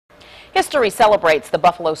History celebrates the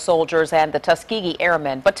Buffalo Soldiers and the Tuskegee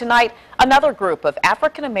Airmen, but tonight another group of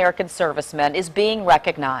African-American servicemen is being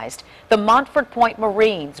recognized. The Montford Point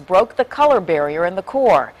Marines broke the color barrier in the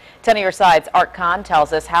Corps. 10 on your side's Art Kahn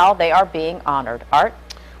tells us how they are being honored. Art?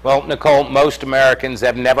 Well, Nicole, most Americans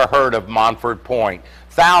have never heard of Montford Point.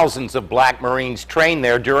 Thousands of black Marines trained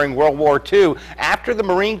there during World War II after the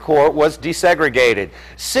Marine Corps was desegregated.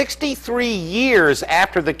 63 years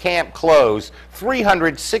after the camp closed,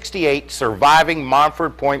 368 surviving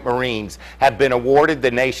Montford Point Marines have been awarded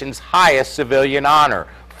the nation's highest civilian honor.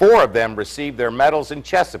 4 of them received their medals in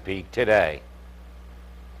Chesapeake today.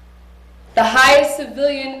 The highest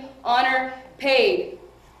civilian honor paid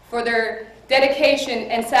for their dedication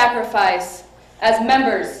and sacrifice as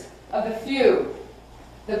members of the few,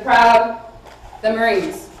 the proud, the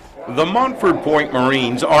Marines. The Montford Point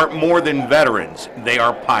Marines aren't more than veterans. They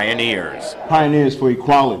are pioneers. Pioneers for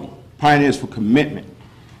equality, pioneers for commitment,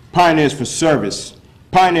 pioneers for service,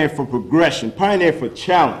 pioneer for progression, pioneer for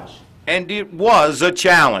challenge. And it was a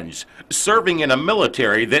challenge, serving in a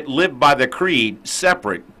military that lived by the creed,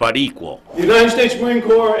 separate but equal. The United States Marine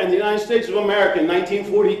Corps and the United States of America in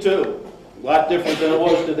 1942, a lot different than it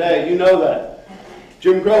was today. You know that.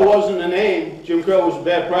 Jim Crow wasn't a name. Jim Crow was a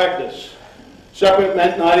bad practice. Separate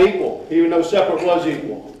meant not equal, even though separate was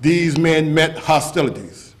equal. These men met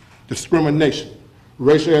hostilities, discrimination,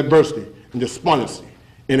 racial adversity, and despondency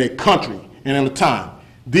in a country and in a time.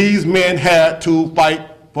 These men had to fight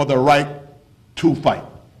for the right to fight.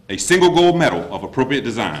 A single gold medal of appropriate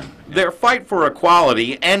design. Their fight for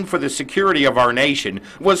equality and for the security of our nation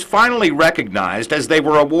was finally recognized as they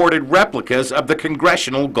were awarded replicas of the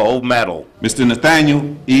Congressional Gold Medal. Mr.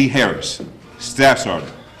 Nathaniel E. Harris, Staff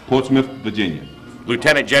Sergeant, Portsmouth, Virginia.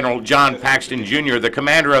 Lieutenant General John Paxton, Jr., the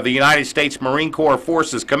commander of the United States Marine Corps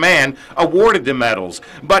Forces Command, awarded the medals,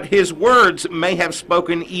 but his words may have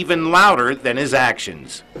spoken even louder than his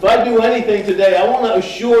actions. If I do anything today, I want to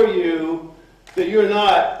assure you that you're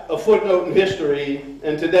not a footnote in history,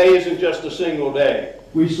 and today isn't just a single day.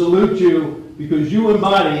 We salute you because you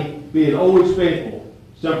embody being always faithful,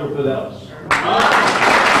 Semper Fidelis.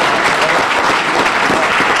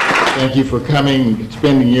 Thank you for coming,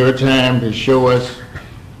 spending your time to show us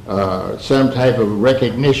some type of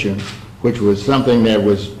recognition, which was something that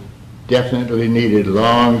was definitely needed a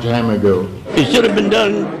long time ago. It should have been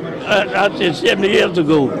done, I'd say 70 years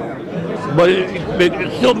ago, but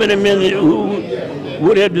so many men who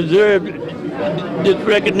would have deserved this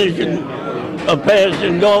recognition are past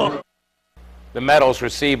and gone. The medals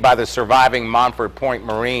received by the surviving Montford Point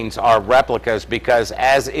Marines are replicas because,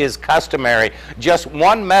 as is customary, just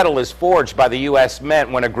one medal is forged by the U.S. Mint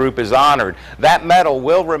when a group is honored. That medal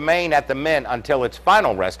will remain at the Mint until its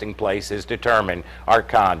final resting place is determined. Art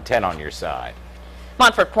Kahn, 10 on your side.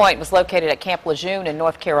 Montford Point was located at Camp Lejeune in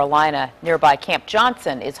North Carolina. Nearby Camp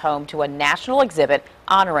Johnson is home to a national exhibit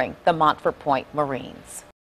honoring the Montford Point Marines.